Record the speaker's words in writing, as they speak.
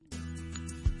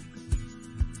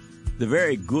The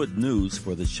very good news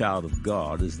for the child of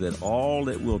God is that all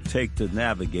it will take to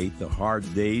navigate the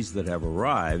hard days that have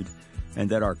arrived and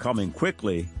that are coming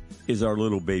quickly is our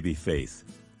little baby faith.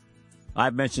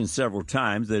 I've mentioned several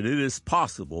times that it is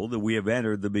possible that we have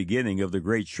entered the beginning of the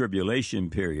Great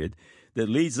Tribulation period that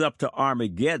leads up to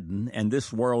Armageddon and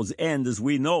this world's end as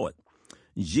we know it.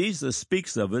 Jesus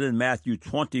speaks of it in Matthew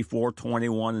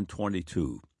 24:21 and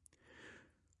 22.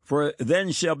 For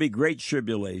then shall be great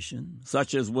tribulation,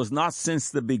 such as was not since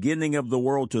the beginning of the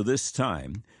world to this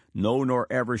time, no nor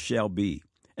ever shall be.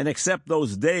 And except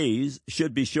those days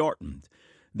should be shortened,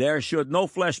 there should no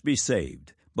flesh be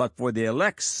saved, but for the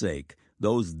elect's sake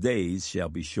those days shall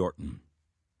be shortened.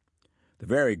 The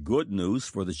very good news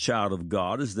for the child of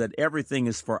God is that everything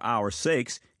is for our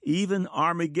sakes, even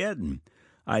Armageddon.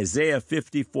 Isaiah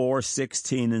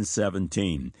 54:16 and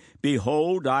 17.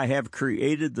 Behold, I have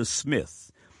created the smith,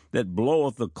 that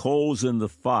bloweth the coals in the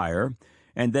fire,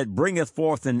 and that bringeth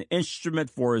forth an instrument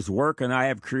for his work, and I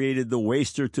have created the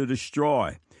waster to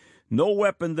destroy. No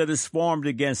weapon that is formed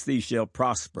against thee shall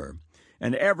prosper,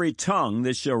 and every tongue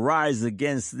that shall rise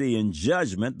against thee in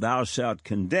judgment thou shalt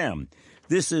condemn.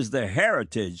 This is the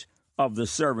heritage of the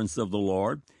servants of the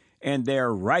Lord, and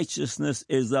their righteousness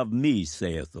is of me,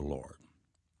 saith the Lord.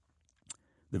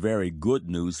 The very good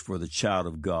news for the child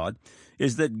of God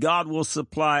is that God will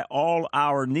supply all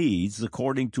our needs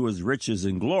according to his riches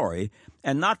and glory,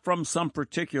 and not from some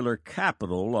particular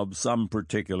capital of some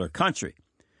particular country.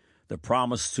 The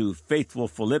promise to faithful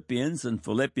Philippians in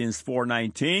Philippians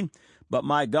 4:19, but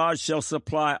my God shall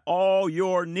supply all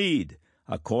your need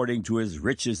according to his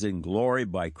riches and glory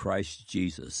by Christ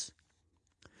Jesus.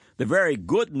 The very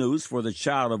good news for the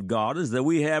child of God is that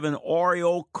we have an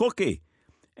Oreo cookie,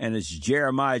 and it's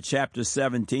Jeremiah chapter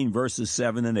 17, verses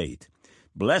 7 and 8.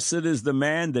 Blessed is the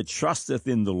man that trusteth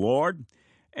in the Lord,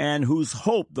 and whose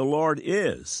hope the Lord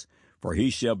is. For he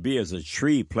shall be as a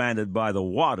tree planted by the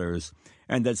waters,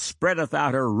 and that spreadeth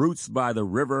out her roots by the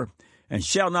river, and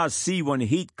shall not see when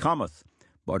heat cometh,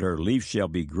 but her leaf shall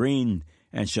be green,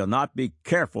 and shall not be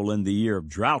careful in the year of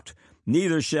drought,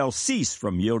 neither shall cease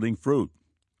from yielding fruit.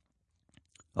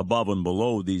 Above and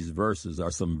below these verses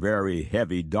are some very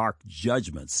heavy, dark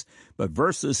judgments, but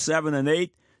verses 7 and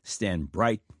 8 stand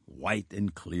bright, white,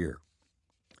 and clear.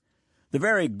 The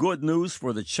very good news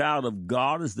for the child of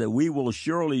God is that we will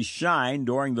surely shine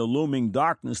during the looming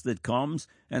darkness that comes,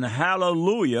 and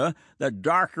hallelujah, the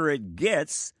darker it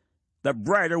gets, the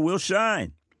brighter we'll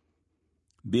shine.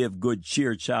 Be of good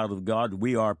cheer, child of God,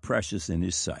 we are precious in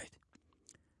his sight.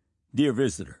 Dear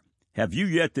visitor, have you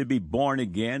yet to be born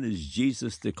again, as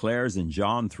Jesus declares in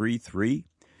John 3:3?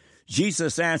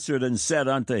 Jesus answered and said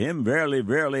unto him, Verily,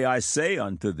 verily, I say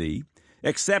unto thee,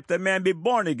 except a man be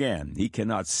born again, he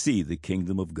cannot see the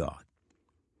kingdom of God.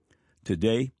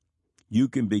 Today, you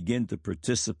can begin to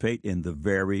participate in the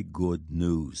very good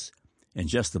news. In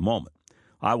just a moment,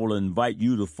 I will invite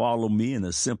you to follow me in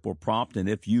a simple prompt, and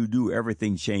if you do,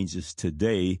 everything changes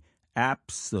today,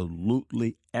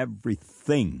 absolutely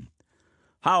everything.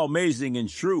 How amazing and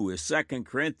true is 2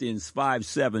 Corinthians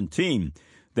 5:17.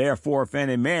 Therefore, if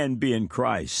any man be in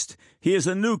Christ, he is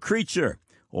a new creature.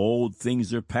 Old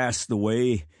things are passed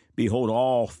away. Behold,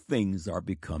 all things are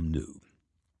become new.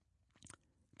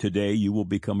 Today, you will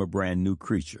become a brand new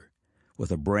creature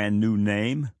with a brand new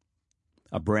name,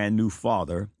 a brand new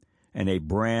Father, and a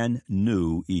brand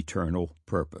new eternal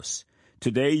purpose.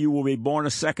 Today, you will be born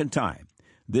a second time,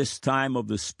 this time of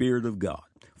the Spirit of God.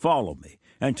 Follow me.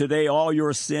 And today all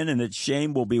your sin and its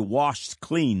shame will be washed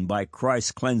clean by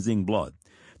Christ's cleansing blood.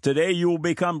 Today you will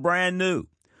become brand new.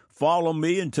 Follow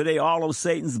me, and today all of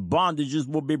Satan's bondages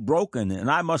will be broken, and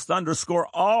I must underscore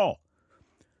all.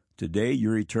 Today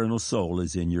your eternal soul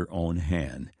is in your own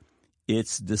hand.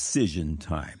 It's decision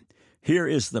time. Here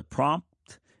is the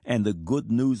prompt and the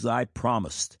good news I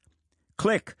promised.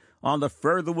 Click on the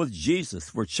Further with Jesus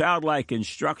for childlike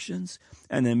instructions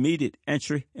and immediate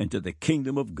entry into the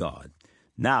kingdom of God.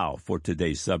 Now for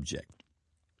today's subject.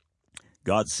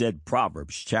 God said,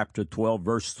 Proverbs chapter 12,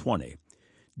 verse 20,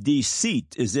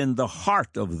 Deceit is in the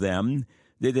heart of them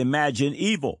that imagine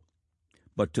evil,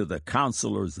 but to the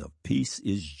counselors of peace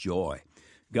is joy.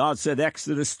 God said,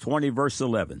 Exodus 20, verse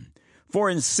 11, For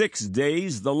in 6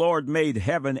 days the Lord made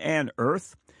heaven and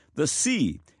earth, the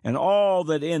sea, and all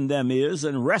that in them is,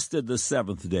 and rested the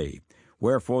seventh day.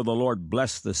 Wherefore the Lord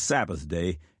blessed the Sabbath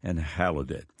day and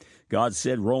hallowed it. God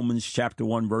said, Romans chapter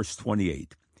 1, verse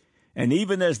 28, And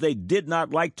even as they did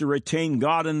not like to retain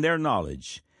God in their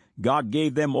knowledge, God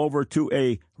gave them over to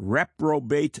a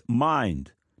reprobate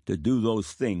mind to do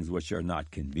those things which are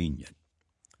not convenient.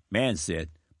 Man said,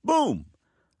 boom,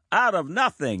 out of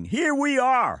nothing, here we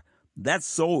are, That's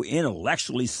so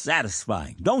intellectually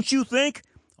satisfying. Don't you think?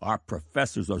 Our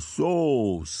professors are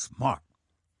so smart.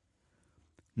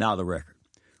 Now the record.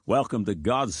 Welcome to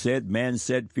God Said, Man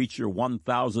Said, feature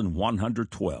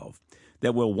 1112,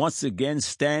 that will once again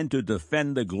stand to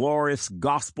defend the glorious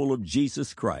gospel of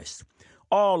Jesus Christ.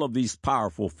 All of these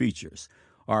powerful features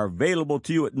are available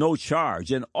to you at no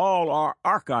charge, and all are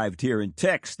archived here in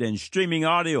text and streaming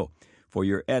audio for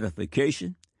your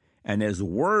edification and as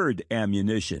word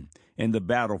ammunition in the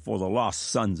battle for the lost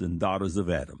sons and daughters of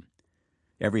Adam.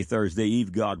 Every Thursday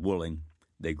Eve, God willing,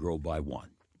 they grow by one.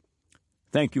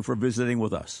 Thank you for visiting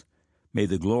with us. May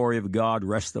the glory of God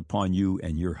rest upon you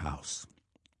and your house.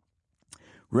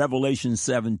 Revelation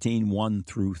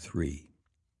 17:1-3.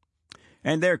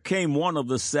 And there came one of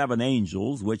the 7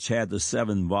 angels, which had the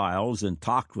 7 vials, and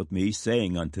talked with me,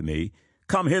 saying unto me,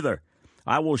 Come hither,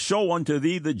 I will show unto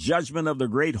thee the judgment of the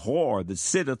great whore that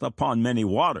sitteth upon many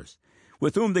waters,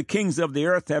 with whom the kings of the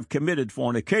earth have committed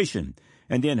fornication,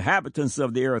 and the inhabitants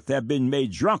of the earth have been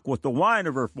made drunk with the wine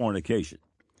of her fornication.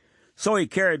 So he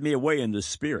carried me away in the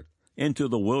spirit into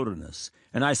the wilderness,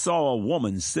 and I saw a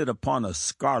woman sit upon a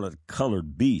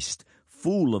scarlet-colored beast,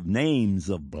 full of names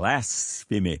of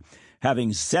blasphemy,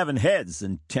 having 7 heads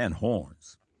and 10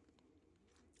 horns.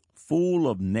 Full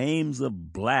of names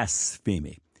of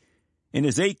blasphemy. In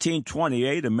his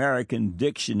 1828 American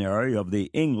Dictionary of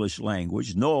the English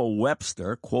Language, Noah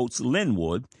Webster quotes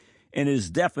Linwood in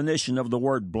his definition of the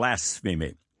word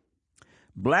blasphemy.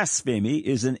 Blasphemy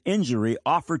is an injury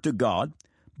offered to God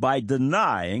by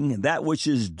denying that which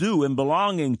is due and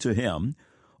belonging to him,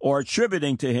 or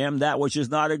attributing to him that which is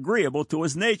not agreeable to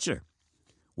his nature.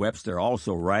 Webster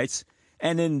also writes,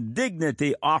 an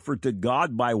indignity offered to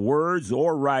God by words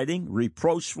or writing,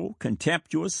 reproachful,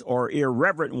 contemptuous, or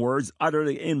irreverent words uttered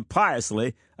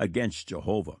impiously against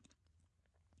Jehovah.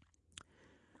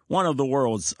 One of the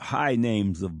world's high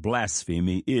names of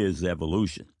blasphemy is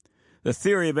evolution. The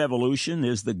theory of evolution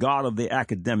is the god of the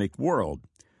academic world.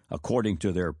 According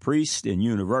to their priests in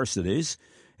universities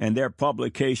and their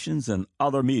publications and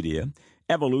other media,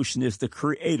 evolution is the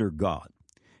creator god.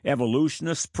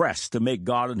 Evolutionists press to make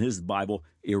God and his Bible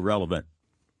irrelevant.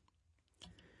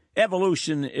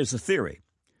 Evolution is a theory,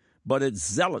 but its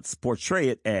zealots portray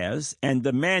it as and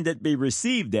demand it be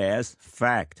received as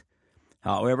fact.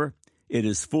 However, it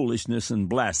is foolishness and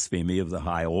blasphemy of the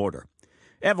high order.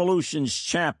 Evolution's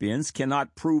champions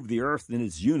cannot prove the earth and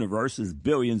its universe is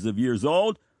billions of years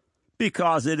old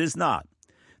because it is not.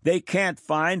 They can't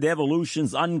find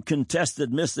evolution's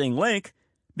uncontested missing link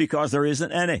because there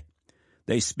isn't any.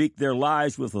 They speak their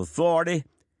lies with authority,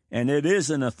 and it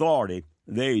is an authority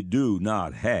they do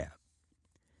not have.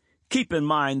 Keep in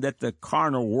mind that the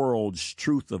carnal world's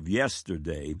truth of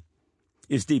yesterday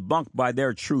is debunked by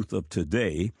their truth of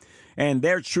today, and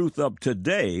their truth of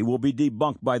today will be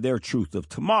debunked by their truth of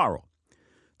tomorrow.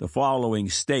 The following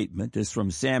statement is from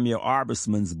Samuel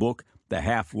Arbesman's book, The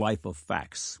Half-Life of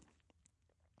Facts.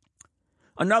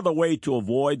 Another way to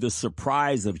avoid the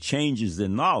surprise of changes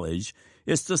in knowledge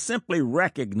is to simply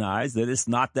recognize that it's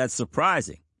not that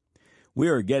surprising. We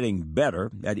are getting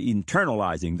better at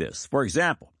internalizing this. For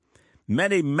example,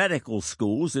 many medical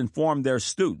schools inform their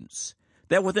students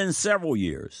that within several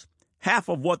years, half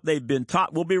of what they've been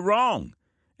taught will be wrong,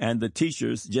 and the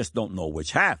teachers just don't know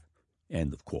which half.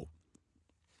 End of quote.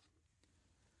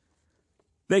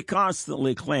 They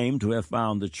constantly claim to have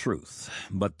found the truth,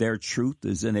 but their truth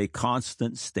is in a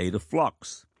constant state of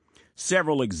flux.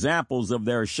 Several examples of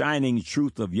their shining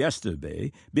truth of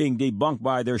yesterday being debunked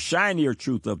by their shinier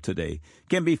truth of today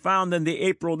can be found in the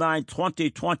April 9,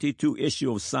 2022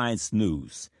 issue of Science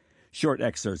News. Short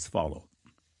excerpts follow.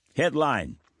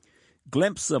 Headline,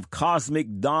 Glimpse of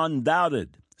Cosmic Dawn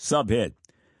Doubted. Subhead,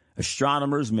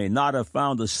 Astronomers may not have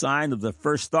found a sign of the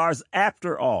first stars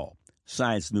after all,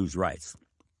 Science News writes.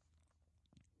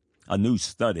 A new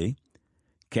study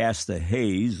cast a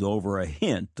haze over a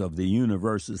hint of the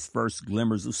universe's first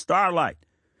glimmers of starlight.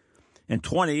 In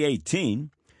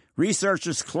 2018,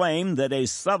 researchers claimed that a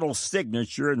subtle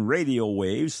signature in radio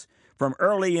waves from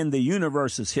early in the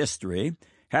universe's history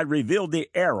had revealed the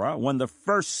era when the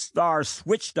first star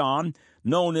switched on,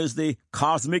 known as the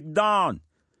cosmic dawn.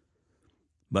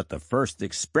 But the first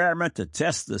experiment to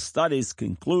test the study's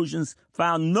conclusions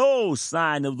found no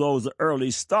sign of those early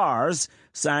stars,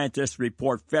 scientists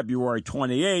report February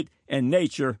 28 in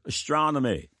Nature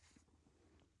Astronomy.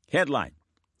 Headline,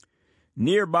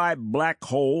 Nearby black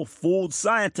hole fooled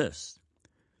scientists.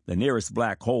 The nearest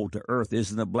black hole to Earth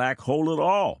isn't a black hole at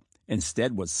all.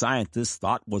 Instead, what scientists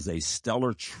thought was a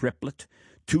stellar triplet,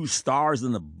 2 stars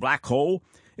in a black hole,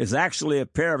 is actually a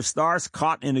pair of stars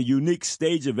caught in a unique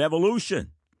stage of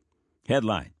evolution.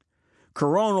 Headline,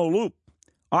 Coronal loops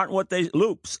aren't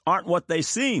what they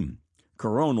seem.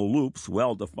 Coronal loops,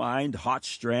 well-defined hot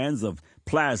strands of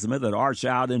plasma that arch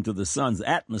out into the sun's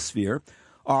atmosphere,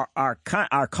 are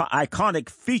iconic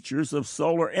features of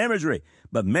solar imagery.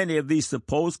 But many of these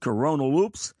supposed coronal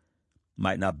loops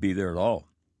might not be there at all.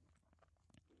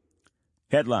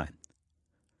 Headline: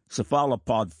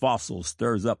 Cephalopod fossil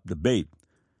stirs up debate.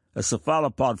 A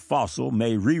cephalopod fossil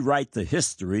may rewrite the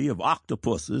history of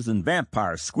octopuses and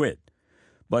vampire squid,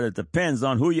 but it depends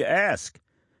on who you ask.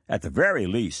 At the very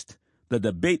least, the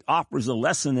debate offers a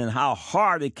lesson in how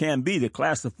hard it can be to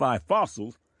classify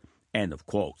fossils. End of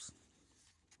quotes.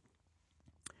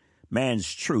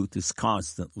 Man's truth is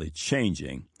constantly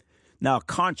changing. Now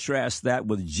contrast that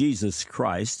with Jesus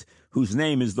Christ, whose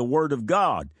name is the Word of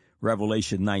God,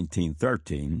 Revelation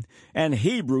 19:13, and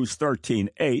Hebrews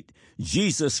 13:8,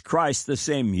 Jesus Christ the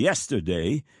same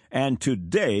yesterday and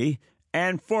today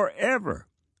and forever.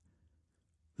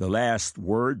 The last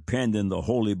word penned in the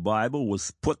Holy Bible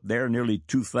was put there nearly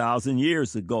 2,000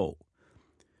 years ago.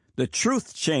 The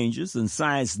truth changes and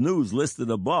science news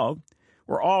listed above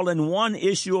were all in one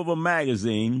issue of a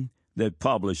magazine that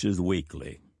publishes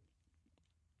weekly.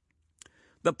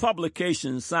 The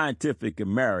publication Scientific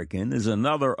American is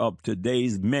another of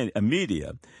today's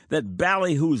media that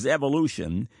ballyhoos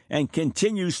evolution and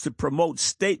continues to promote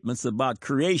statements about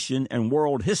creation and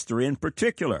world history in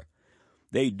particular.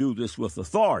 They do this with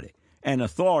authority, and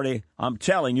authority, I'm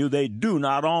telling you, they do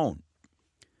not own.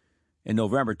 In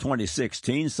November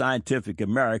 2016, Scientific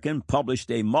American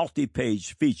published a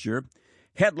multi-page feature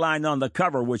headlined on the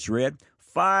cover which read,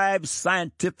 5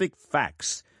 Scientific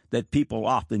Facts That People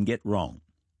Often Get Wrong.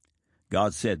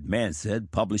 God Said, Man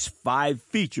Said published 5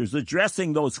 features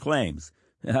addressing those claims.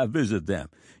 Visit them.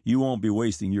 You won't be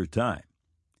wasting your time.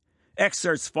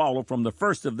 Excerpts follow from the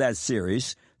first of that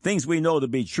series, Things We Know to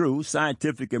Be True,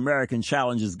 Scientific American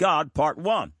Challenges God, Part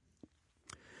 1.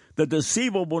 The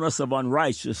deceivableness of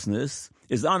unrighteousness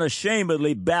is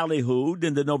unashamedly ballyhooed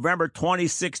in the November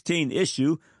 2016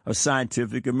 issue of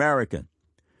Scientific American.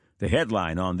 The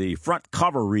headline on the front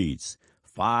cover reads,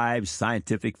 5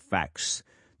 Scientific Facts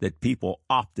That People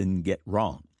Often Get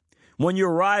Wrong. When you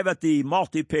arrive at the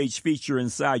multi-page feature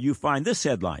inside, you find this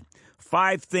headline,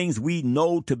 5 Things We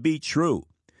Know to Be True,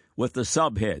 with the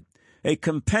subhead, a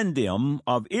compendium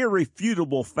of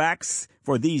irrefutable facts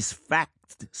for these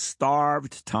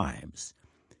fact-starved times.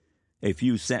 A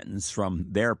few sentences from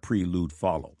their prelude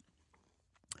follow.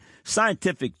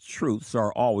 Scientific truths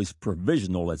are always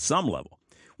provisional at some level.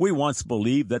 We once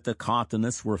believed that the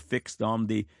continents were fixed on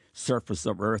the surface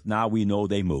of Earth. Now we know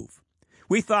they move.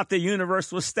 We thought the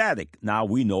universe was static. Now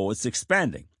we know it's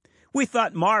expanding. We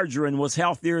thought margarine was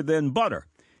healthier than butter,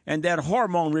 and that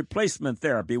hormone replacement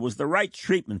therapy was the right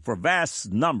treatment for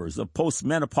vast numbers of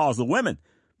postmenopausal women.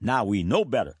 Now we know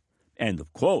better. End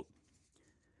of quote.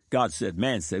 God Said,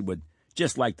 Man Said would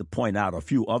just like to point out a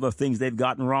few other things they've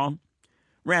gotten wrong.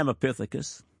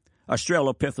 Ramapithecus,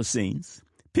 Australopithecines,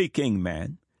 Peking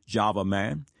man, Java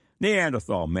man,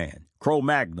 Neanderthal man,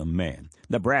 Cro-Magnon man,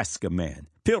 Nebraska man,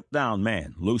 Piltdown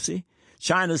man, Lucy,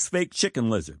 China's fake chicken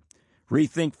lizard,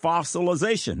 rethink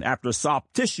fossilization after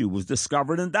soft tissue was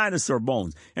discovered in dinosaur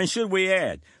bones. And should we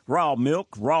add raw milk,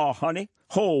 raw honey,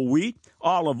 whole wheat,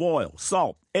 olive oil,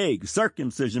 salt, eggs,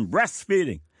 circumcision,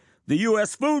 breastfeeding, the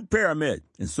U.S. food pyramid,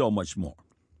 and so much more.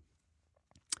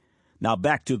 Now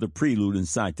back to the prelude in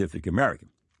Scientific American.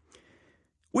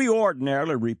 We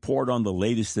ordinarily report on the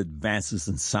latest advances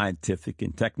in scientific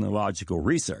and technological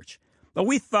research, but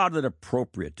we thought it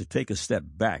appropriate to take a step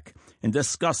back and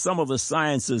discuss some of the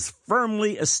science's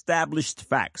firmly established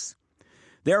facts.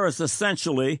 There is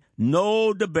essentially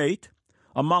no debate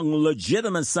among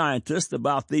legitimate scientists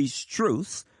about these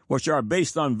truths, which are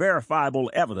based on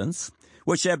verifiable evidence,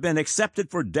 which have been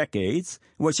accepted for decades,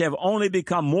 which have only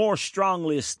become more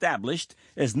strongly established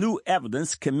as new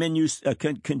evidence continues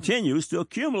to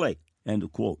accumulate. End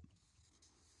of quote.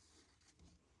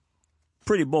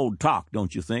 Pretty bold talk,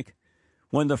 don't you think?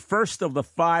 When the first of the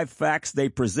 5 facts they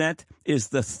present is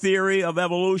the theory of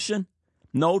evolution.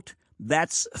 Note,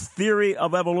 that's theory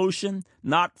of evolution,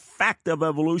 not fact of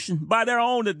evolution, by their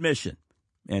own admission.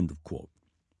 End of quote.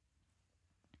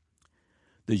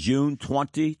 The June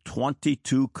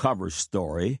 2022 cover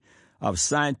story of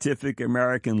Scientific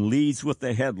American leads with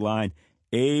the headline,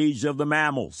 Age of the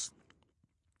Mammals.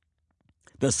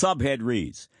 The subhead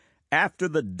reads, After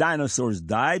the dinosaurs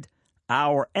died,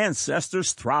 our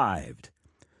ancestors thrived.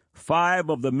 5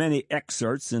 of the many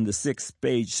excerpts in the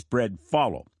 6-page spread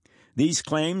follow. These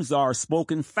claims are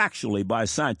spoken factually by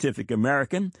Scientific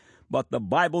American, but the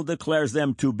Bible declares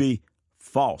them to be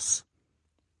false.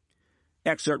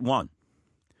 Excerpt 1.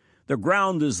 The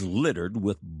ground is littered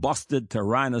with busted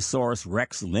Tyrannosaurus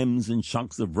rex limbs and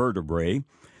chunks of vertebrae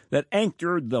that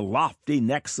anchored the lofty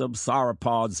necks of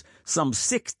sauropods some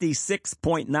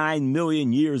 66.9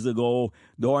 million years ago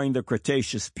during the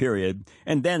Cretaceous period,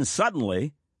 and then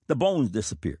suddenly the bones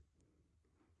disappeared.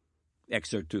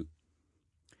 Excerpt 2.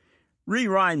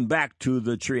 Rewind back to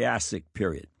the Triassic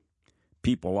period.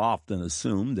 People often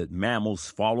assume that mammals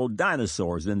followed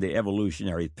dinosaurs in the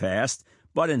evolutionary past,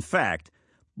 but in fact,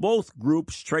 both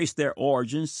groups trace their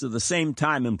origins to the same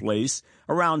time and place,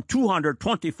 around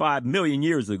 225 million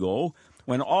years ago,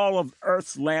 when all of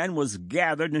Earth's land was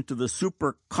gathered into the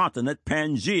supercontinent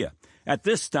Pangaea. At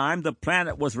this time, the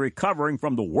planet was recovering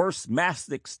from the worst mass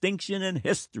extinction in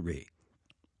history.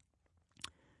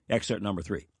 Excerpt number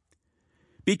 3.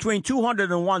 Between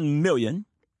 201 million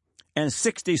and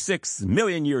 66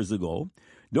 million years ago,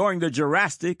 during the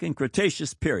Jurassic and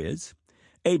Cretaceous periods,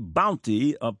 a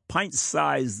bounty of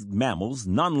pint-sized mammals,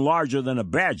 none larger than a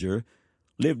badger,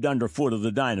 lived underfoot of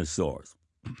the dinosaurs.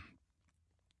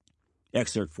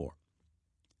 Excerpt 4.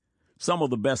 Some of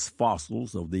the best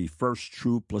fossils of the first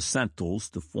true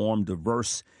placentals to form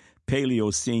diverse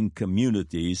Paleocene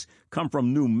communities come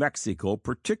from New Mexico,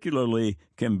 particularly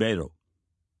Quembedo.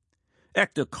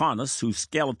 Ectoconus, whose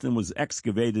skeleton was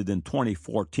excavated in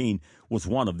 2014, was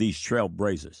one of these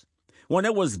trailblazers. When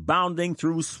it was bounding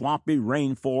through swampy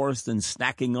rainforest and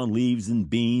snacking on leaves and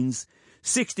beans,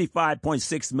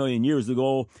 65.6 million years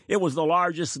ago, it was the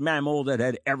largest mammal that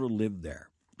had ever lived there.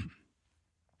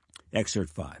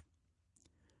 Excerpt 5.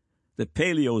 The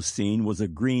Paleocene was a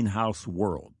greenhouse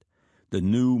world. The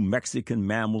New Mexican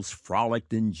mammals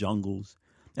frolicked in jungles,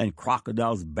 and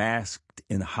crocodiles basked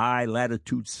in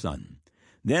high-latitude sun.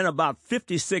 Then, about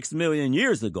 56 million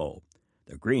years ago,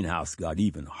 the greenhouse got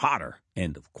even hotter.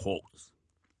 End of quotes.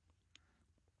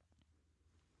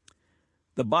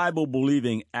 The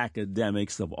Bible-believing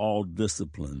academics of all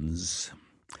disciplines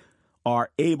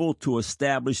are able to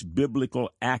establish biblical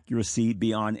accuracy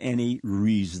beyond any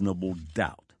reasonable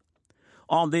doubt.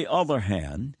 On the other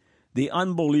hand, the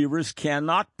unbelievers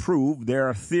cannot prove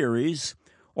their theories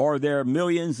or their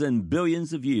millions and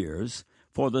billions of years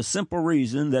for the simple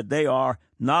reason that they are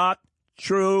not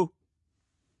true.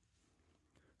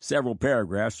 Several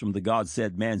paragraphs from the God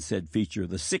Said, Man Said feature,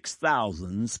 The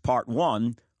 6000s, Part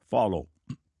 1, follow.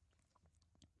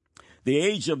 The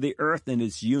age of the earth and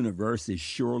its universe is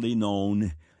surely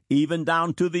known, even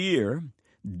down to the year,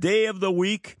 day of the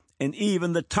week, and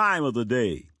even the time of the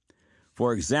day.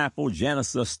 For example,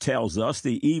 Genesis tells us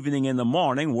the evening and the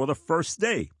morning were the first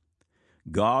day.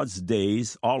 God's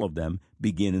days, all of them,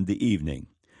 begin in the evening.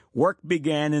 Work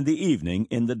began in the evening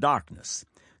in the darkness.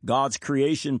 God's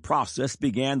creation process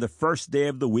began the first day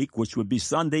of the week, which would be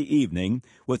Sunday evening,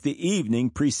 with the evening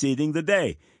preceding the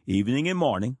day. Evening and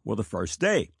morning were the first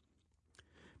day.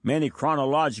 Many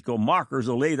chronological markers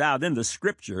are laid out in the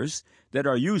Scriptures that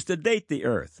are used to date the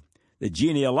earth. The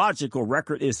genealogical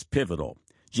record is pivotal.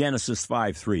 Genesis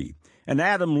 5:3. And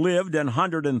Adam lived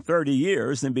 130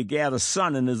 years and begat a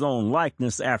son in his own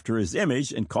likeness after his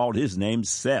image and called his name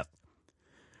Seth.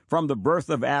 From the birth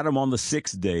of Adam on the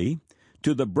sixth day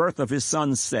to the birth of his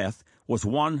son Seth was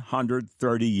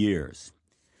 130 years.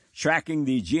 Tracking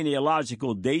the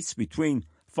genealogical dates between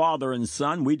father and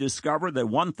son, we discover that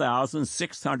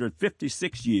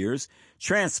 1,656 years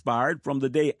transpired from the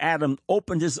day Adam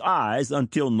opened his eyes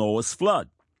until Noah's flood.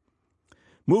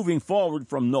 Moving forward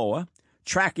from Noah,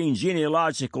 tracking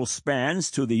genealogical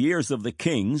spans to the years of the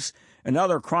kings and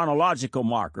other chronological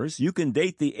markers, you can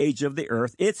date the age of the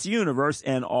earth, its universe,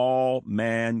 and all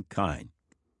mankind.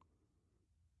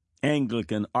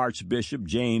 Anglican Archbishop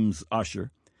James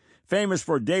Ussher, famous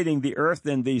for dating the earth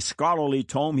in the scholarly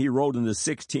tome he wrote in the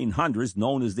 1600s,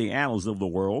 known as the Annals of the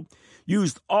World,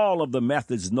 used all of the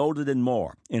methods noted and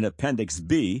more in Appendix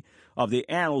B of the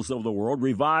Annals of the World,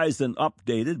 revised and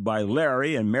updated by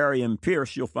Larry and Marion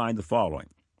Pierce. You'll find the following.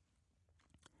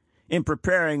 In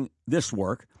preparing this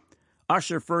work,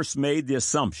 Ussher first made the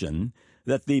assumption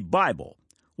that the Bible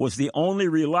was the only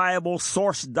reliable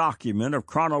source document of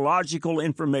chronological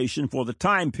information for the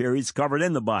time periods covered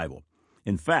in the Bible.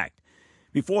 In fact,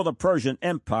 before the Persian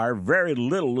Empire, very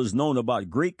little is known about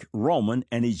Greek, Roman,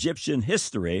 and Egyptian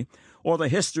history or the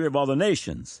history of other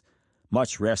nations.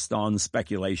 Much rests on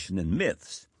speculation and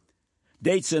myths.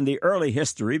 Dates in the early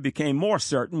history became more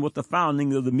certain with the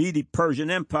founding of the Mede-Persian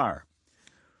Empire.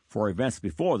 For events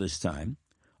before this time,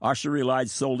 Ussher relied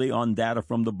solely on data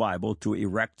from the Bible to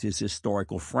erect his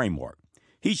historical framework.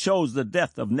 He chose the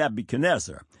death of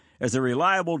Nebuchadnezzar as a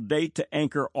reliable date to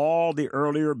anchor all the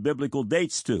earlier biblical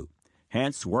dates to.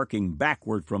 Hence, working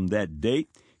backward from that date,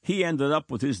 he ended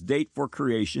up with his date for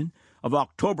creation of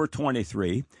October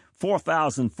 23,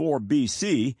 4004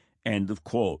 BC, end of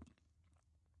quote.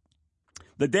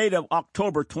 The date of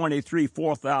October 23,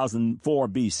 4004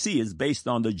 BC is based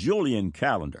on the Julian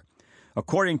calendar.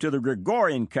 According to the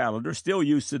Gregorian calendar, still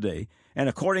used today, and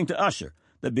according to Ussher,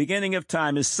 the beginning of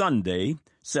time is Sunday,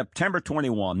 September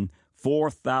 21,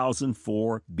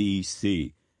 4004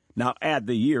 BC. Now add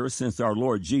the years since our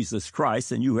Lord Jesus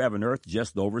Christ, and you have an earth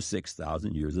just over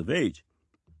 6,000 years of age.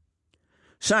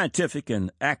 Scientific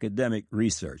and academic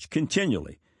research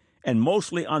continually, and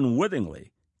mostly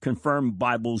unwittingly, confirm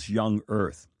Bible's young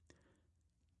earth.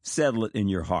 Settle it in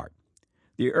your heart.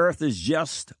 The earth is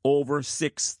just over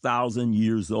 6,000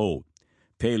 years old.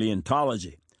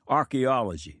 Paleontology,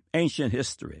 archaeology, ancient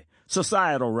history,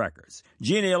 societal records,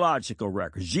 genealogical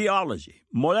records, geology,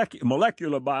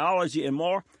 molecular biology, and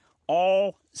more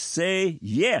all say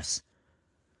yes.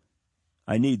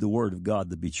 I need the Word of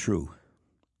God to be true.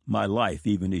 My life,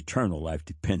 even eternal life,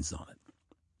 depends on it.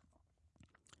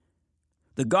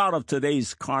 The God of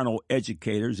today's carnal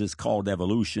educators is called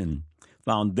evolution.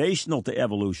 Foundational to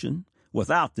evolution,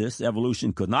 without this,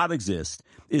 evolution could not exist,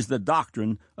 is the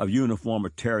doctrine of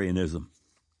uniformitarianism.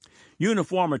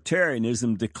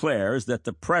 Uniformitarianism declares that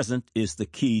the present is the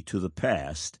key to the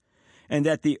past, and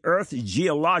that the Earth's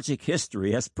geologic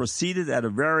history has proceeded at a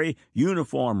very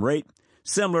uniform rate,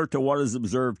 similar to what is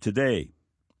observed today.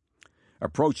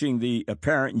 Approaching the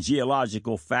apparent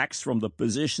geological facts from the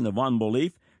position of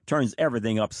unbelief turns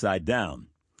everything upside down.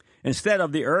 Instead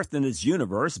of the Earth and its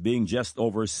universe being just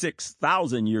over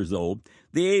 6,000 years old,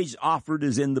 the age offered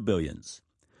is in the billions.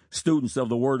 Students of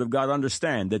the Word of God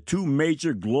understand that two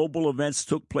major global events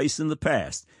took place in the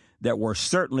past that were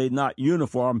certainly not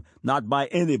uniform, not by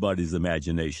anybody's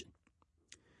imagination.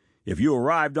 If you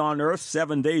arrived on Earth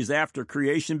 7 days after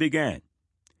creation began,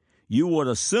 you would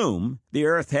assume the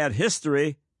Earth had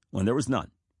history when there was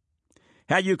none.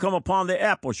 Had you come upon the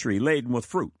apple tree laden with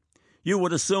fruit, you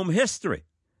would assume history,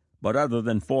 but other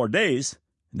than 4 days,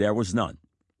 there was none.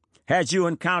 Had you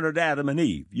encountered Adam and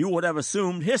Eve, you would have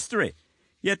assumed history,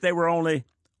 yet they were only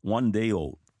 1 day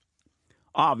old.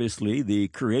 Obviously, the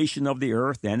creation of the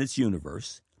earth and its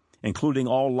universe, including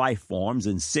all life forms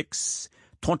in 6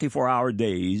 24-hour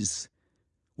days,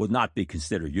 would not be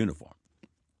considered uniform.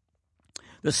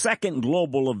 The second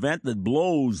global event that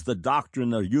blows the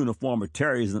doctrine of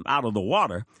uniformitarianism out of the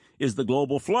water is the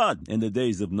global flood in the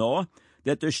days of Noah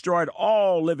that destroyed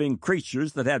all living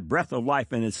creatures that had breath of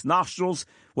life in its nostrils,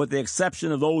 with the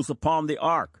exception of those upon the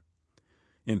ark.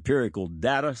 Empirical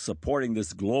data supporting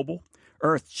this global,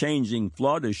 earth-changing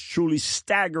flood is truly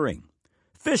staggering.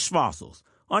 Fish fossils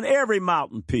on every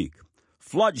mountain peak,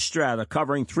 flood strata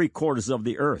covering 3/4 of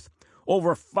the earth,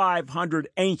 over 500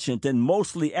 ancient and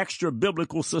mostly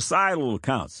extra-biblical societal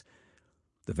accounts.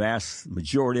 The vast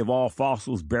majority of all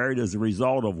fossils buried as a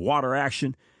result of water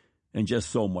action, and just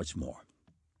so much more.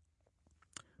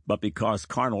 But because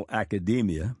carnal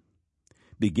academia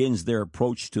begins their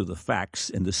approach to the facts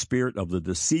in the spirit of the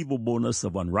deceivableness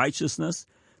of unrighteousness,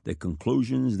 the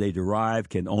conclusions they derive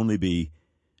can only be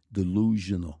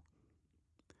delusional.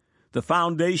 The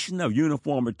foundation of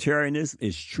uniformitarianism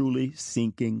is truly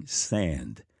sinking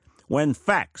sand. When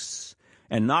facts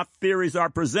and not theories are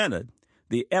presented,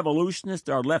 the evolutionists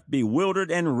are left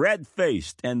bewildered and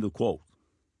red-faced, end of quote.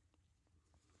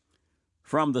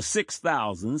 From the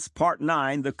 6000s, Part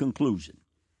 9, the conclusion.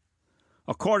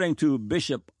 According to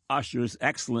Bishop Ussher's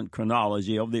excellent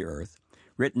chronology of the earth,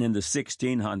 written in the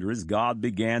 1600s, God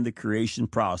began the creation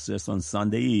process on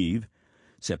Sunday Eve,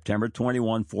 September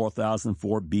 21,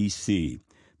 4004 BC.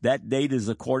 That date is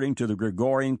according to the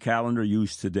Gregorian calendar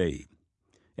used today.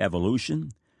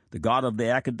 Evolution, the God of the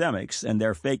academics, and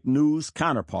their fake news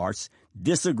counterparts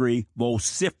disagree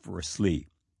vociferously.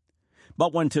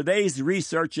 But when today's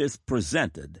research is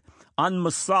presented,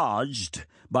 unmassaged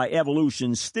by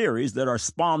evolution's theories that are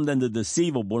spawned in the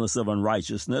deceivableness of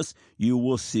unrighteousness, you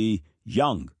will see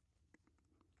young.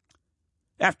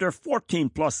 After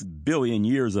 14-plus billion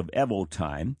years of Evo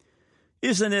time,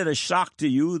 isn't it a shock to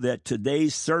you that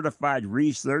today's certified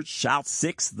research shouts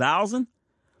 6,000?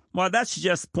 Well, that's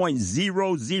just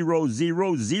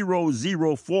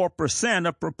 0.000004%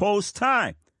 of proposed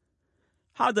time.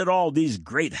 How did all these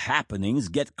great happenings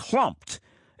get clumped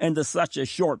into such a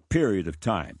short period of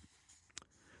time?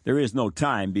 There is no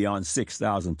time beyond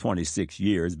 6,026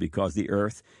 years because the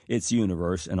earth, its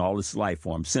universe, and all its life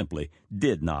forms simply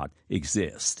did not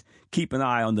exist. Keep an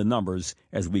eye on the numbers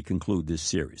as we conclude this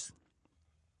series.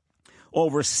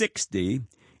 Over 60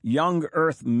 young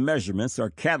earth measurements are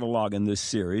cataloged in this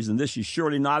series, and this is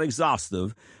surely not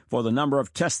exhaustive, for the number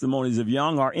of testimonies of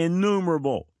young are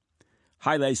innumerable.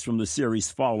 Highlights from the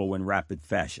series follow in rapid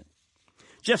fashion.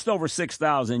 Just over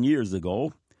 6,000 years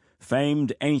ago,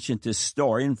 famed ancient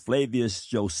historian Flavius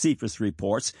Josephus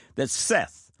reports that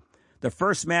Seth, the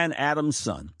first man Adam's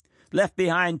son, left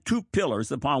behind 2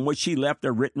 pillars upon which he left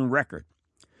a written record.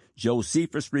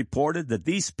 Josephus reported that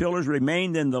these pillars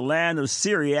remained in the land of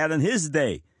Syria in his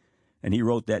day, and he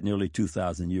wrote that nearly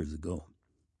 2,000 years ago.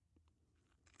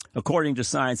 According to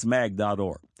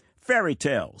ScienceMag.org, fairy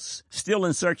tales, still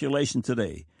in circulation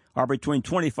today, are between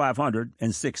 2,500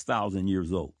 and 6,000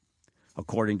 years old.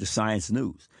 According to Science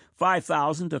News,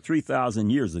 5,000 to 3,000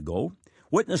 years ago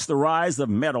witnessed the rise of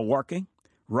metalworking,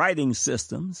 writing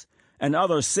systems, and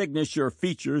other signature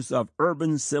features of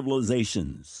urban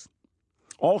civilizations.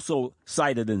 Also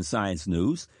cited in Science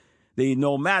News, the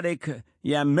nomadic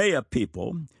Yamaya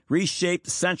people reshaped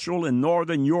Central and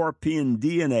Northern European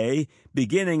DNA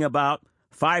beginning about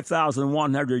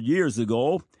 5,100 years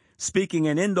ago, speaking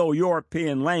an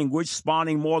Indo-European language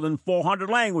spawning more than 400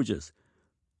 languages.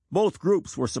 Both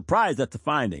groups were surprised at the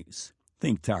findings.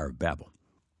 Think Tower of Babel.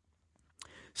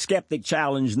 Skeptic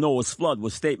challenged Noah's flood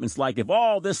with statements like, if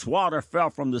all this water fell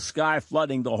from the sky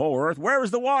flooding the whole earth, where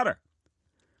is the water?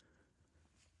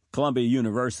 Columbia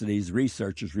University's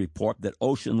researchers report that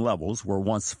ocean levels were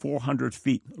once 400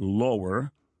 feet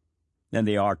lower than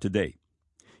they are today.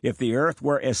 If the earth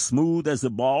were as smooth as a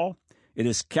ball, it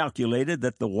is calculated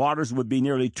that the waters would be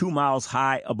nearly 2 miles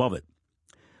high above it.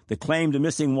 The claimed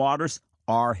missing waters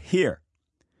are here.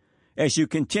 As you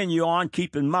continue on,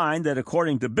 keep in mind that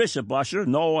according to Bishop Ussher,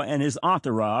 Noah and his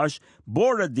entourage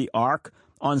boarded the ark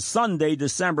on Sunday,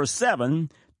 December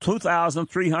 7,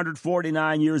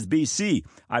 2,349 years B.C.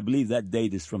 I believe that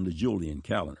date is from the Julian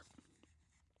calendar.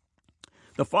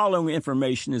 The following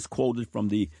information is quoted from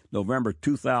the November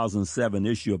 2007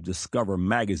 issue of Discover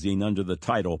magazine under the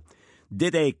title,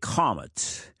 Did a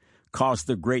Comet Cause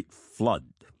the Great Flood?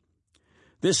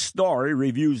 This story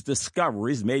reviews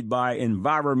discoveries made by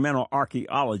environmental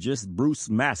archaeologist Bruce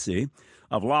Massey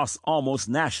of Los Alamos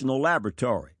National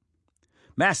Laboratory.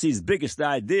 Massey's biggest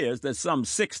idea is that some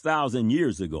 6,000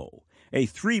 years ago, a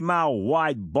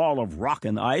 3-mile-wide ball of rock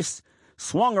and ice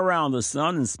swung around the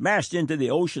sun and smashed into the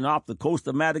ocean off the coast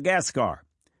of Madagascar.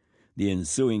 The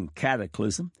ensuing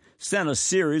cataclysm sent a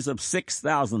series of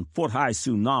 6,000-foot-high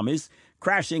tsunamis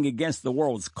crashing against the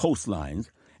world's coastlines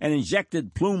and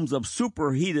injected plumes of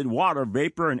superheated water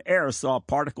vapor and aerosol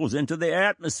particles into the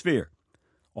atmosphere.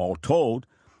 All told,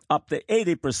 up to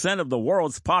 80% of the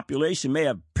world's population may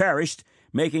have perished,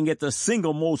 making it the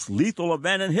single most lethal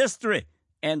event in history.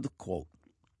 End quote.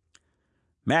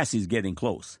 Massey's getting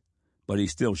close, but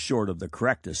he's still short of the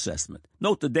correct assessment.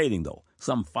 Note the dating, though,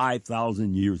 some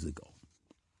 5,000 years ago.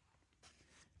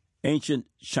 Ancient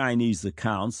Chinese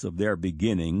accounts of their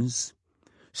beginnings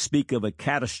speak of a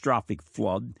catastrophic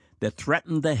flood that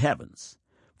threatened the heavens,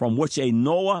 from which a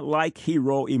Noah-like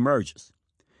hero emerges.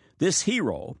 This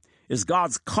hero is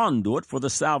God's conduit for the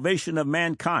salvation of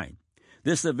mankind.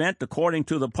 This event, according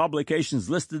to the publications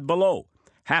listed below,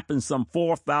 happened some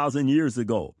 4,000 years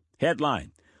ago.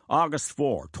 Headline, August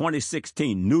 4,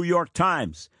 2016, New York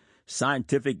Times.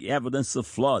 Scientific evidence of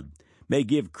flood may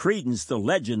give credence to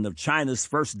legend of China's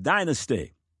first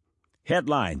dynasty.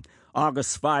 Headline,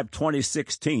 August 5,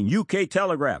 2016, UK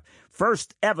Telegraph.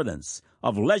 First evidence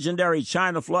of legendary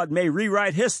China flood may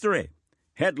rewrite history.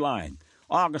 Headline,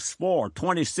 August 4,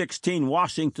 2016,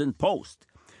 Washington Post.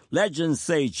 Legends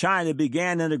say China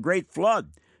began in a great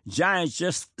flood.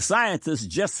 Scientists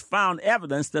just found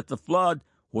evidence that the flood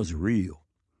was real.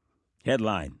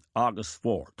 Headline, August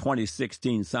 4,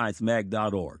 2016,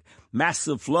 ScienceMag.org.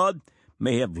 Massive flood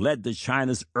may have led to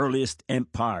China's earliest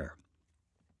empire.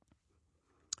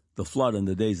 The flood in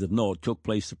the days of Noah took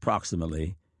place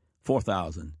approximately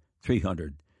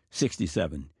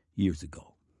 4,367 years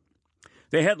ago.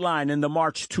 The headline in the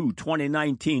March 2,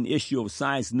 2019 issue of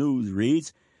Science News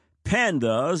reads,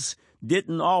 Pandas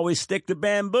didn't always stick to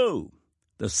bamboo.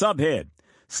 The subhead,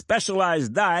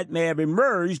 specialized diet may have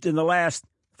emerged in the last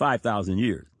 5,000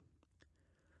 years.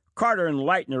 Carter and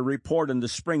Leitner report in the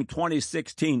spring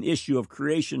 2016 issue of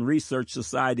Creation Research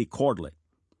Society Quarterly.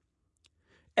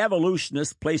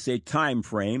 Evolutionists place a time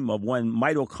frame of when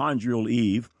mitochondrial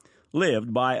Eve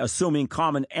lived by assuming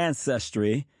common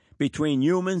ancestry between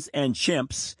humans and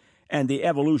chimps and the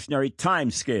evolutionary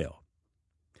time scale.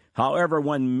 However,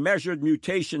 when measured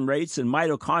mutation rates in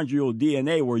mitochondrial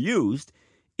DNA were used,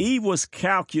 Eve was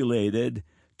calculated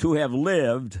to have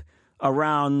lived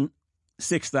around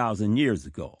 6,000 years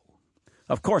ago.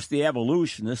 Of course, the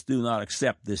evolutionists do not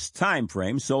accept this time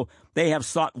frame, so they have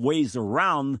sought ways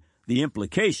around the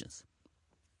implications.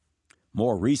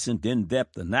 More recent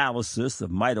in-depth analysis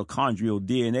of mitochondrial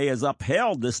DNA has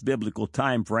upheld this biblical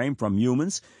time frame from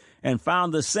humans and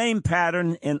found the same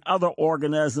pattern in other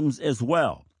organisms as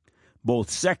well.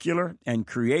 Both secular and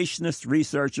creationist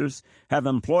researchers have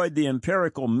employed the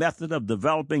empirical method of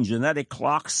developing genetic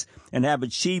clocks and have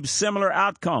achieved similar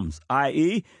outcomes,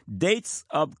 i.e., dates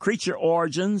of creature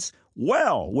origins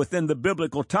well within the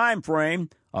biblical time frame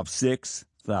of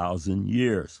 6,000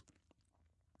 years.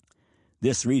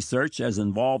 This research has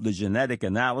involved the genetic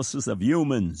analysis of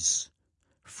humans,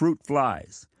 fruit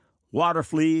flies, water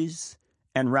fleas,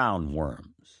 and roundworms.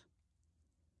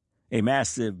 A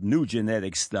massive new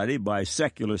genetic study by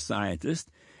secular scientists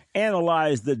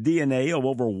analyzed the DNA of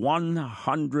over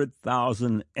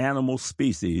 100,000 animal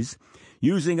species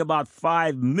using about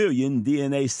 5 million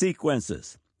DNA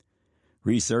sequences.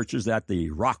 Researchers at the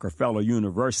Rockefeller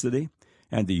University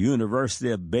and the University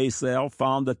of Basel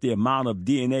found that the amount of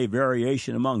DNA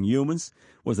variation among humans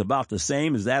was about the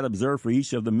same as that observed for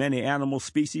each of the many animal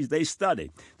species they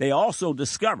studied. They also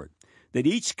discovered that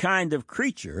each kind of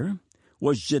creature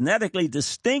was genetically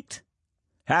distinct,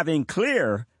 having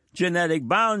clear genetic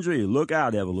boundary. Look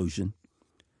out, evolution.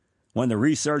 When the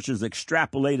researchers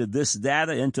extrapolated this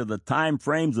data into the time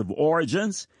frames of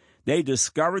origins, they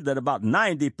discovered that about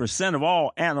 90% of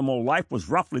all animal life was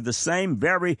roughly the same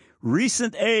very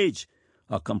recent age,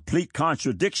 a complete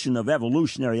contradiction of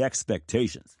evolutionary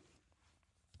expectations.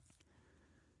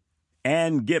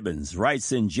 Ann Gibbons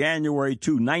writes in January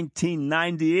 2,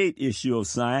 1998 issue of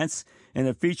Science in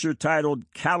a feature titled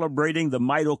Calibrating the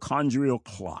Mitochondrial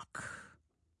Clock.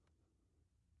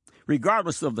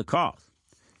 Regardless of the cause,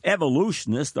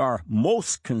 evolutionists are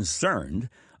most concerned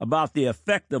about the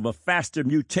effect of a faster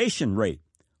mutation rate.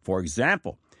 For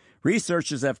example,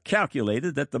 researchers have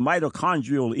calculated that the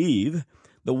mitochondrial Eve,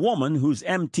 the woman whose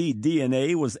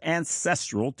mtDNA was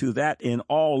ancestral to that in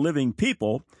all living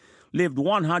people, lived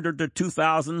 100 to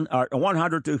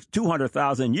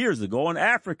 200,000 years ago in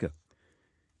Africa.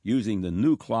 Using the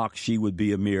new clock, she would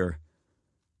be a mere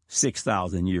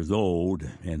 6,000 years old,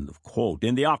 end of quote.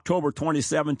 In the October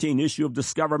 2017 issue of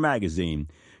Discover magazine,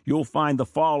 you'll find the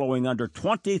following under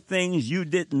 20 things you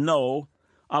didn't know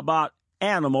about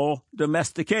animal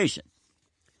domestication.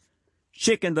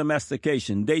 Chicken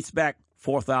domestication dates back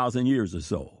 4,000 years or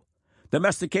so.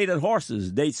 Domesticated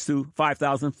horses dates to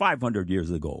 5,500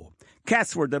 years ago.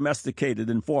 Cats were domesticated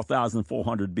in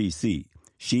 4,400 BC.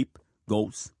 Sheep,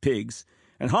 goats, pigs,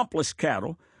 and humpless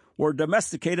cattle were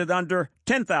domesticated under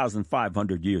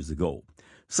 10,500 years ago.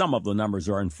 Some of the numbers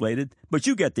are inflated, but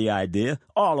you get the idea.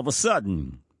 All of a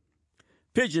sudden,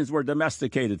 pigeons were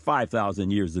domesticated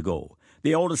 5,000 years ago.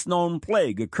 The oldest known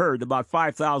plague occurred about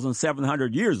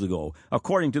 5,700 years ago,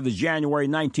 according to the January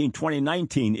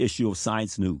 2019 issue of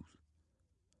Science News.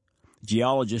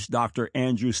 Geologist Dr.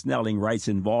 Andrew Snelling writes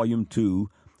in Volume 2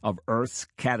 of Earth's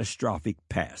Catastrophic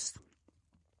Past.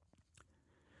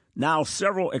 Now,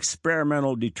 several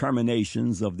experimental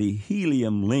determinations of the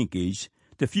helium linkage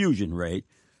diffusion rate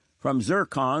from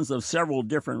zircons of several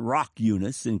different rock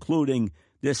units, including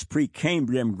this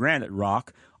Precambrian granite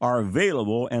rock, are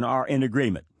available and are in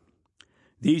agreement.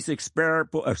 These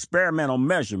experimental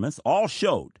measurements all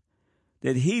showed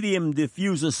that helium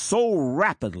diffuses so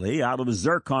rapidly out of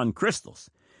zircon crystals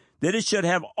that it should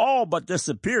have all but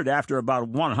disappeared after about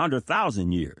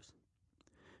 100,000 years.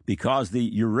 Because the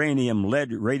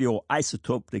uranium-lead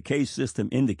radioisotope decay system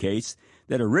indicates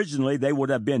that originally they would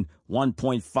have been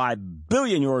 1.5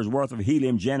 billion years worth of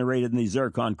helium generated in these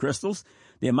zircon crystals,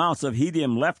 the amounts of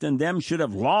helium left in them should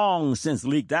have long since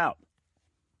leaked out.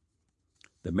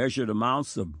 The measured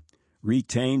amounts of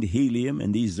retained helium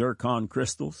in these zircon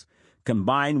crystals,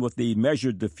 combined with the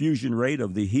measured diffusion rate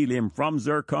of the helium from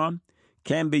zircon,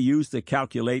 can be used to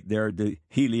calculate their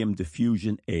helium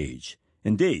diffusion age.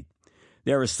 Indeed,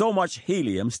 there is so much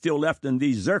helium still left in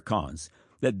these zircons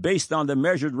that based on the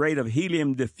measured rate of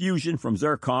helium diffusion from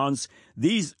zircons,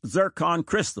 these zircon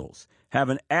crystals have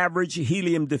an average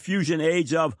helium diffusion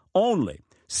age of only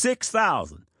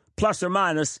 6,000 plus or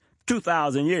minus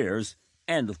 2,000 years,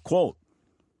 end of quote.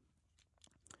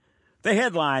 The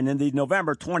headline in the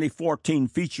November 2014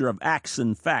 feature of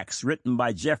Axon Facts, written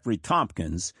by Jeffrey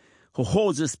Tompkins, who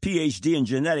holds his Ph.D. in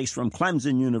genetics from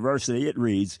Clemson University, it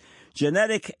reads,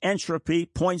 "Genetic entropy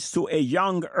points to a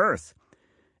young Earth."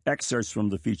 Excerpts from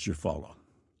the feature follow.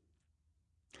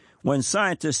 When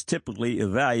scientists typically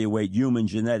evaluate human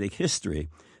genetic history,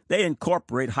 they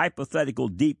incorporate hypothetical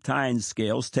deep time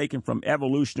scales taken from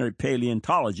evolutionary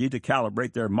paleontology to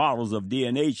calibrate their models of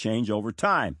DNA change over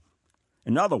time.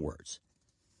 In other words,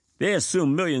 they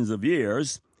assume millions of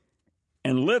years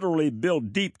and literally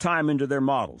build deep time into their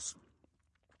models.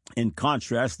 In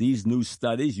contrast, these new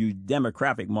studies use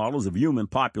demographic models of human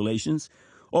populations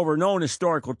over known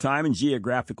historical time and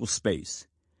geographical space.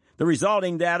 The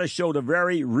resulting data showed a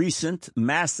very recent,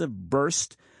 massive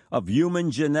burst of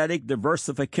human genetic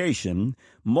diversification,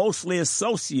 mostly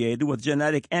associated with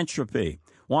genetic entropy.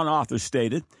 One author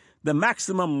stated, the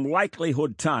maximum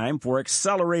likelihood time for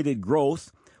accelerated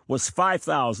growth was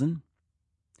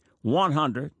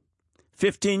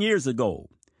 5,115 years ago.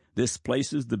 This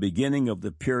places the beginning of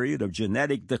the period of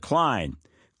genetic decline,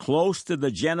 close to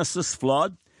the Genesis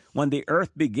flood, when the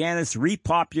earth began its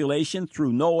repopulation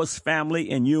through Noah's family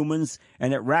and humans,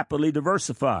 and it rapidly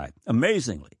diversified.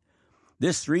 Amazingly,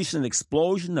 this recent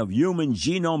explosion of human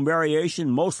genome variation,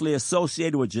 mostly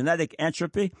associated with genetic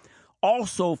entropy,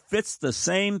 also fits the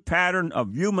same pattern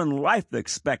of human life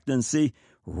expectancy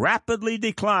rapidly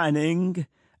declining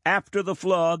after the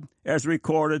flood as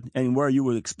recorded and where you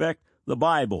would expect the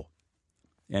Bible.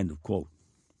 End of quote.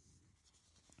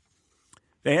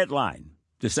 The headline,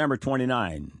 December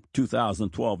 29,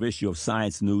 2012 issue of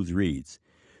Science News reads,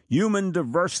 Human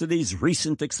Diversity's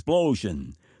Recent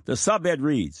Explosion. The subhead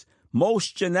reads,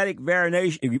 Most genetic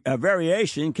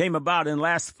variation came about in the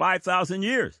last 5,000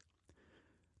 years.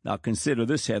 Now consider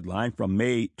this headline from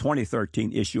May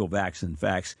 2013 issue of Acts and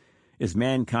Facts, Is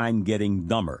Mankind Getting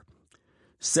Dumber?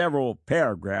 Several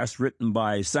paragraphs written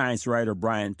by science writer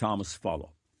Brian Thomas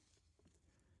follow.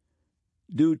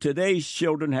 Do today's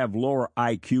children have lower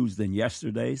IQs than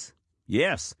yesterday's?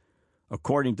 Yes,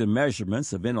 according to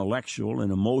measurements of intellectual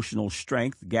and emotional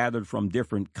strength gathered from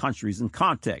different countries and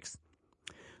contexts.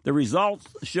 The results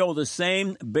show the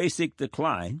same basic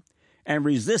decline and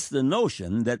resist the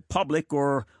notion that public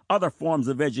or other forms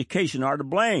of education are to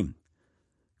blame.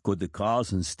 Could the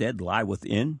cause instead lie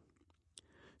within?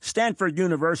 Stanford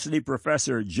University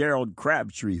professor Gerald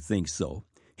Crabtree thinks so.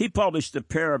 He published a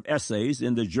pair of essays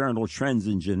in the journal Trends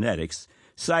in Genetics,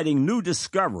 citing new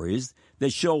discoveries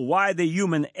that show why the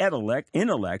human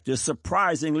intellect is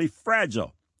surprisingly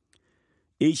fragile.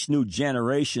 Each new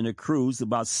generation accrues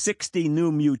about 60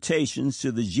 new mutations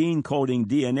to the gene-coding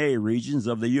DNA regions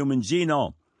of the human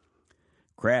genome.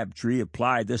 Crabtree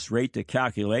applied this rate to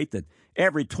calculate that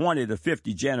every 20 to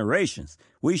 50 generations,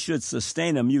 we should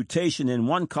sustain a mutation in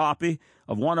one copy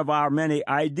of one of our many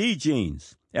ID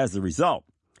genes. As a result,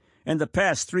 in the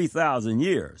past 3,000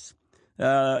 years,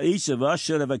 each of us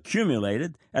should have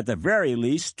accumulated, at the very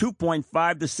least,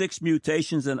 2.5 to 6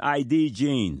 mutations in ID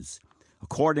genes.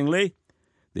 Accordingly,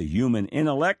 the human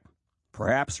intellect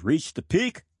perhaps reached a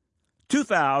peak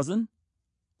 2,000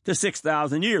 to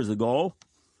 6,000 years ago.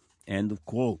 End of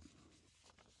quote.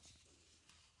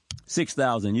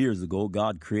 6,000 years ago,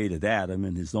 God created Adam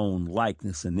in his own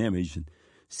likeness and image and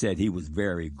said he was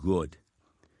very good.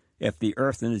 If the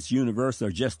earth and its universe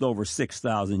are just over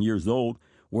 6,000 years old,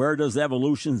 where does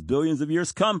evolution's billions of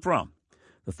years come from?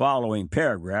 The following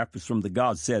paragraph is from the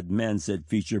God Said, Men Said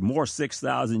feature, More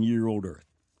 6,000-Year-Old Earth.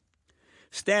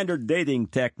 Standard dating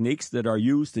techniques that are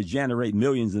used to generate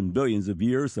millions and billions of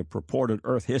years of purported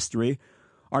Earth history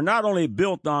are not only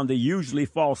built on the usually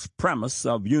false premise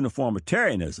of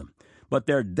uniformitarianism, but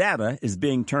their data is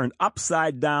being turned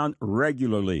upside down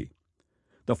regularly.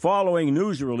 The following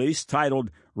news release, titled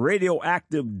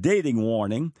Radioactive Dating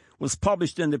Warning, was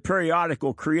published in the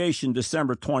periodical Creation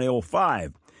December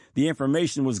 2005. The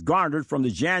information was garnered from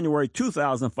the January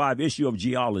 2005 issue of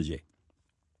Geology.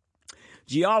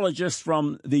 Geologists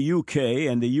from the UK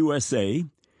and the USA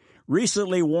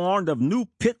recently warned of new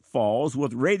pitfalls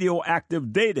with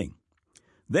radioactive dating.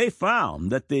 They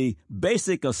found that the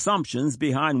basic assumptions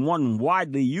behind one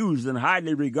widely used and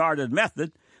highly regarded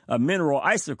method of mineral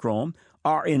isochrome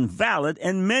are invalid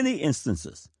in many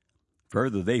instances.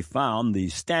 Further, they found the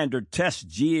standard tests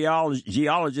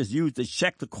geologists use to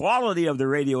check the quality of the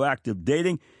radioactive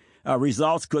dating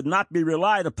results could not be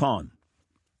relied upon.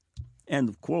 End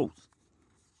of quote.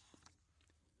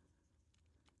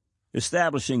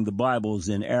 Establishing the Bible's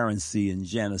inerrancy in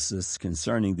Genesis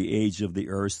concerning the age of the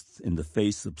earth in the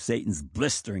face of Satan's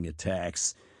blistering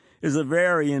attacks is a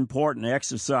very important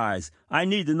exercise. I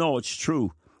need to know it's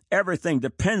true. Everything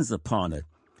depends upon it.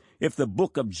 If the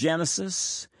book of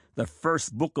Genesis, the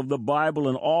first book of the Bible,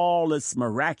 and all its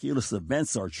miraculous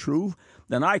events are true,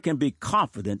 then I can be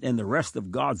confident in the rest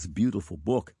of God's beautiful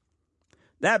book.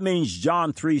 That means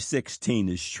John 3:16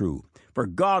 is true. For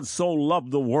God so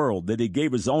loved the world that he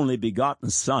gave his only begotten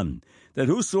Son, that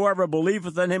whosoever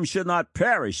believeth in him should not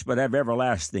perish, but have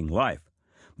everlasting life.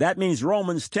 That means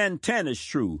Romans 10:10 is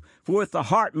true. For with the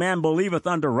heart man believeth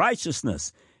unto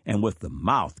righteousness, and with the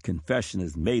mouth confession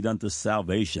is made unto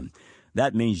salvation.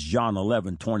 That means John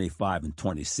 11:25 and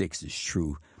 26 is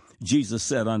true. Jesus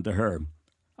said unto her,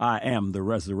 I am the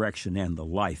resurrection and the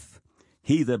life.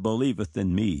 He that believeth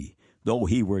in me, though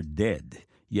he were dead,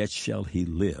 yet shall he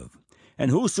live. And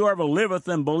whosoever liveth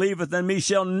and believeth in me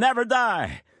shall never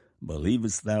die.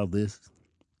 Believest thou this?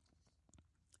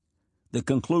 The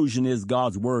conclusion is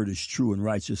God's word is true and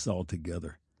righteous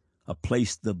altogether, a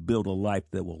place to build a life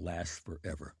that will last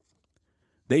forever.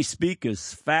 They speak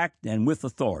as fact and with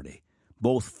authority.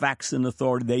 Both facts and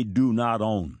authority they do not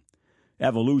own.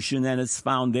 Evolution and its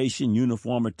foundation,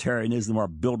 uniformitarianism, are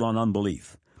built on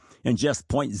unbelief. In just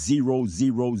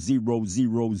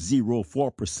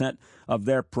 0.0000004% of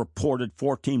their purported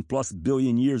 14-plus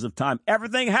billion years of time,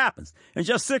 everything happens in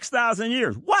just 6,000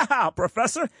 years. Wow,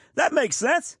 Professor, that makes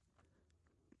sense.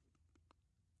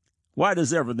 Why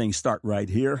does everything start right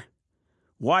here?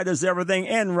 Why does everything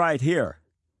end right here?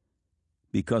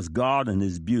 Because God in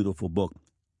his beautiful book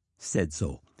said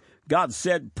so. God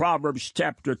said, Proverbs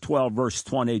chapter 12, verse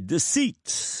 20,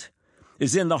 deceit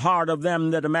is in the heart of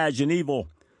them that imagine evil,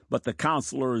 but the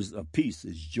counselors of peace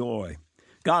is joy.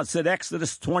 God said,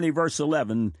 Exodus 20, verse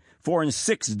 11, for in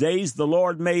 6 days the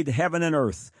Lord made heaven and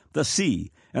earth, the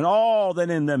sea, and all that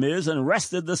in them is, and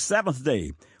rested the seventh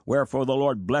day. Wherefore the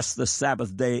Lord blessed the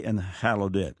Sabbath day and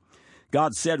hallowed it.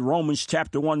 God said, Romans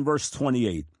chapter 1, verse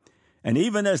 28, and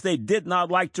even as they did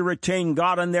not like to retain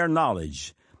God in their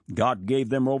knowledge, God gave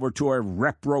them over to a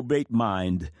reprobate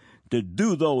mind to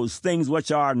do those things which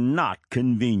are not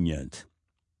convenient.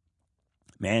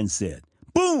 Man said,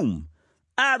 boom,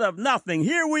 out of nothing,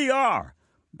 here we are.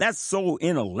 That's so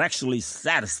intellectually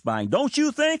satisfying, don't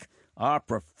you think? Our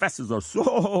professors are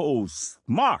so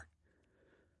smart.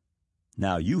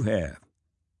 Now you have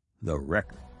the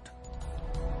record.